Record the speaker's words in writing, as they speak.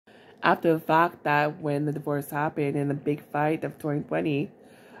after the fact that when the divorce happened in the big fight of 2020,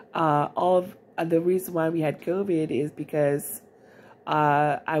 all of the reason why we had COVID is because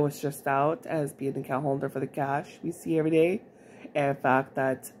I was stressed out as being the account holder for the cash we see every day, and the fact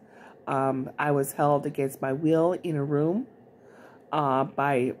that I was held against my will in a room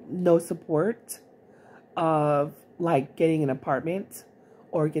by no support of like getting an apartment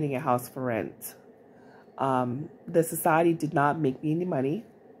or getting a house for rent. The society did not make me any money.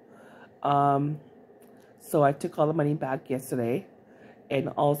 So I took all the money back yesterday. And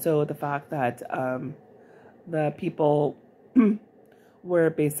also the fact that the people were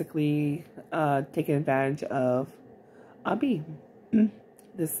basically taking advantage of me.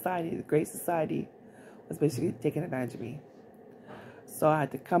 The society, the great society, was basically taking advantage of me. So I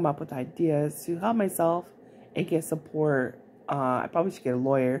had to come up with ideas to help myself and get support. I probably should get a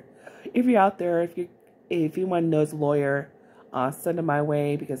lawyer. If you're out there, if anyone knows a lawyer, send them my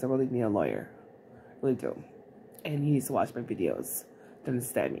way because I really need a lawyer. I really do. And he needs to watch my videos to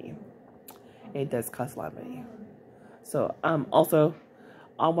understand me. It does cost a lot of money. So also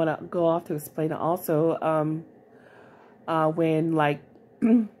I want to go off to explain also when like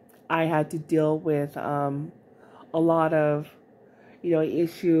I had to deal with a lot of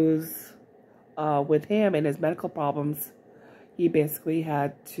issues with him and his medical problems. He basically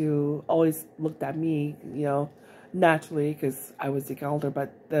had to always looked at me, naturally because I was the elder,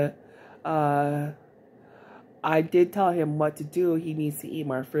 but I did tell him what to do. He needs to eat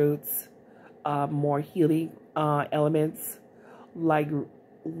more fruits, more healing elements, like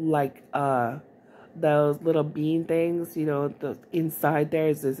those little bean things. The inside there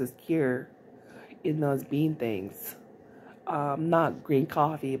is this cure in those bean things. Not green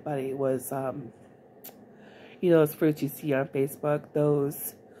coffee, but it was those fruits you see on Facebook.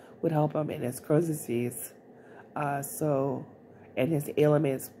 Those would help him in his Crohn's disease. And his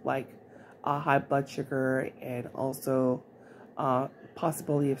ailments like high blood sugar and also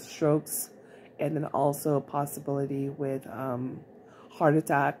possibility of strokes, and then also possibility with heart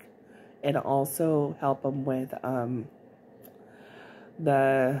attack, and also help him with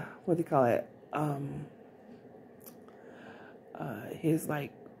the what do you call it his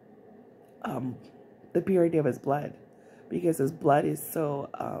like the purity of his blood, because his blood is so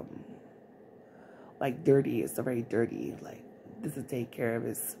like dirty. It's so very dirty. Like, doesn't take care of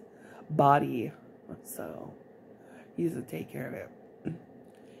his body, so he needs to take care of it.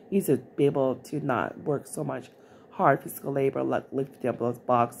 He needs to be able to not work so much hard physical labor, like lifting up those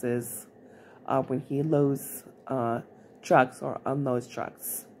boxes when he loads trucks or unloads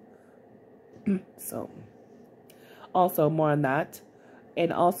trucks. So, also more on that,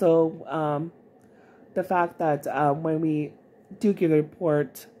 and also the fact that when we do give the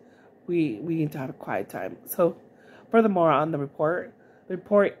report, we need to have a quiet time. So, furthermore, on the report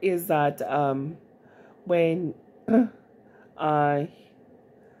is that when now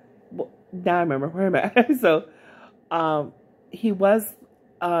I remember where I'm at. So he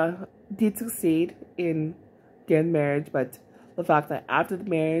did succeed in their marriage, but the fact that after the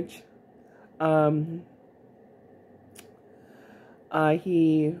marriage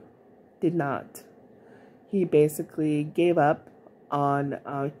he did not. He basically gave up on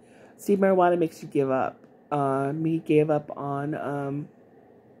see, marijuana makes you give up. He gave up on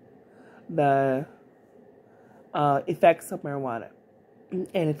the effects of marijuana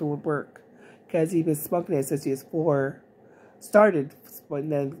and if it would work, because he was smoking it since he was 4, started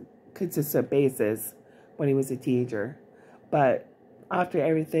on a consistent basis when he was a teenager, but after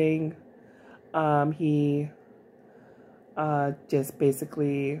everything he just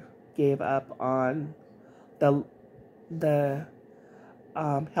basically gave up on the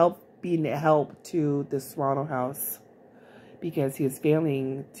being a help to the Toronto house, because he was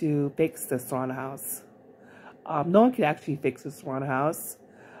failing to fix the Toronto house. No one could actually fix the Toronto house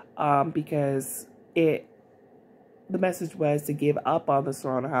because the message was to give up on the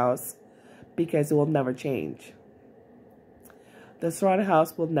Toronto house because it will never change. The Toronto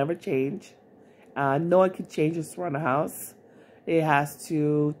house will never change. No one can change the Toronto house. It has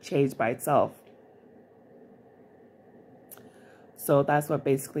to change by itself. So that's what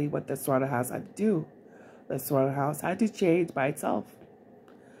the Toronto house had to do. The Toronto house had to change by itself.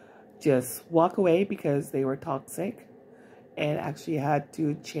 Just walk away because they were toxic, and actually had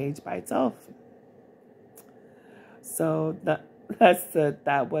to change by itself. So that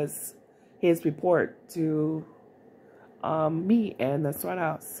was his report to me and the Toronto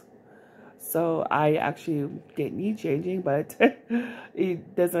house. So I actually didn't need changing, but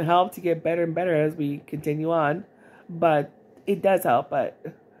it doesn't help to get better and better as we continue on. But it does help, but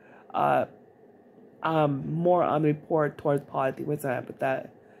more on the report towards politics, but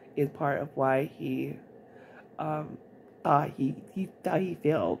that is part of why he thought he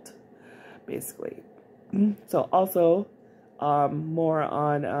failed, basically. So also, more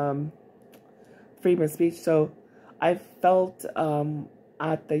on freedom of speech. So I felt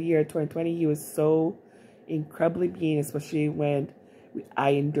at the year 2020 he was so incredibly mean, especially when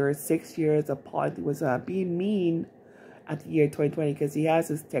I endured 6 years of was being mean at the year 2020, because he has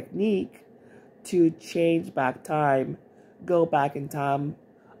this technique to change back time, go back in time,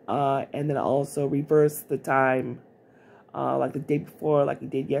 and then also reverse the time, like the day before, like he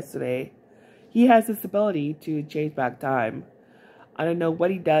did yesterday. He has this ability to change back time. I don't know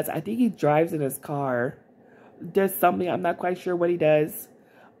what he does. I think he drives in his car. Does something, I'm not quite sure what he does,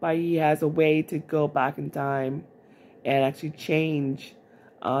 but he has a way to go back in time and actually change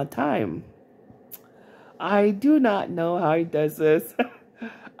time. I do not know how he does this.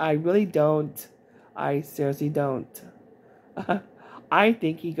 I really don't. I seriously don't. I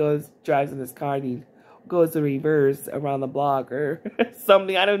think he drives in his car and he goes in reverse around the block or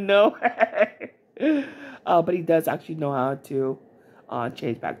something. I don't know. But he does actually know how to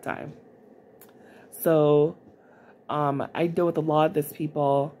change back time. So I deal with a lot of these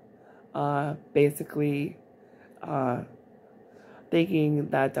people basically thinking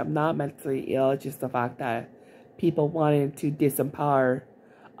that I'm not mentally ill. It's just the fact that people wanted to disempower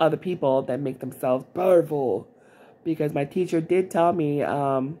other people that make themselves powerful. Because my teacher did tell me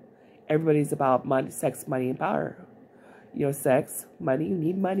everybody's about money, sex, money, and power. You know, sex, money, you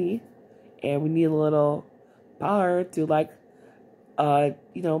need money. And we need a little power to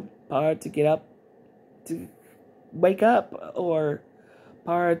power to get up, to wake up, or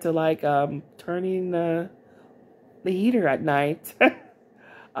power to turning the heater at night.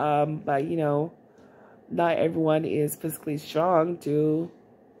 But not everyone is physically strong to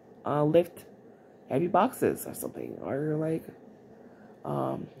lift heavy boxes or something, or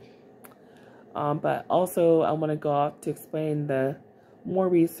but also I want to go off to explain the more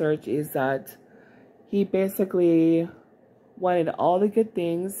research is that he basically wanted all the good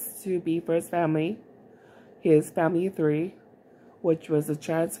things to be for his family of 3, which was a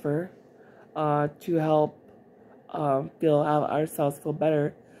transfer to help have ourselves feel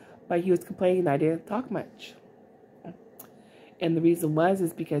better, but he was complaining that I didn't talk much. And the reason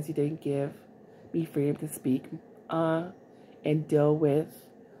is because he didn't give me freedom to speak and deal with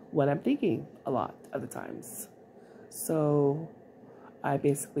what I'm thinking a lot of the times. So I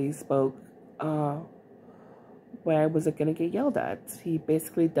basically spoke when I wasn't going to get yelled at. He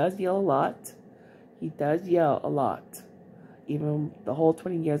basically does yell a lot. He does yell a lot. Even the whole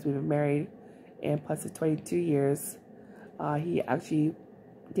 20 years we've been married, and plus the 22 years, he actually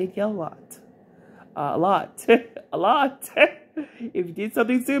did yell a lot. A lot. A lot. If he did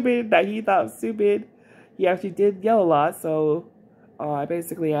something stupid that he thought was stupid, he actually did yell a lot. So I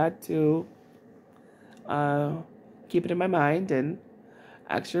basically had to keep it in my mind and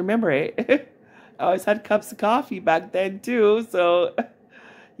actually remember it. I always had cups of coffee back then too, so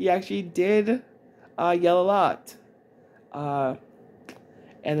he actually did yell a lot. And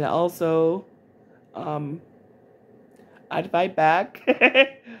then also, I'd fight back.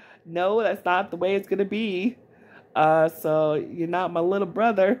 No, that's not the way it's gonna be. So you're not my little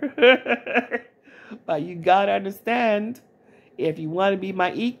brother. But you gotta understand, if you want to be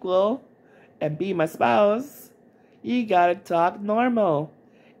my equal and be my spouse, you gotta talk normal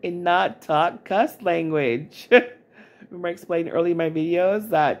and not talk cuss language. Remember I explained earlier in my videos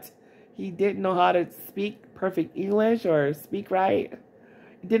that he didn't know how to speak perfect English or speak right.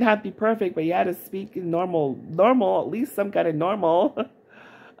 He didn't have to be perfect, but he had to speak normal, at least some kind of normal,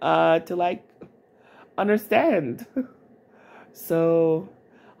 to understand. So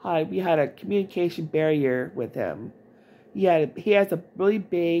we had a communication barrier with him. He has a really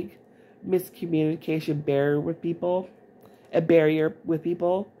big miscommunication barrier with people,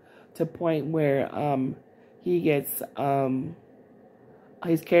 to a point where he gets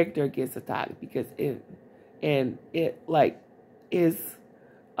his character gets attacked because it is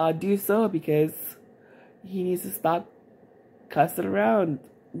do so because he needs to stop cussing around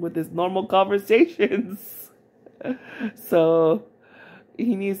with his normal conversations. So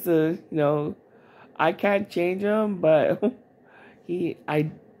he needs to, I can't change him, but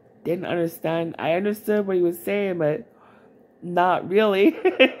I didn't understand. I understood what he was saying, but not really.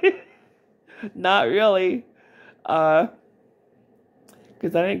 Not really. Because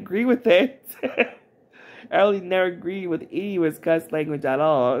I didn't agree with it. I really never agreed with any of his cuss language at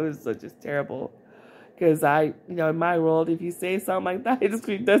all. It was just terrible. Because in my world, if you say something like that, it just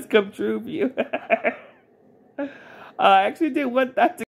does come true for you. I actually did want that to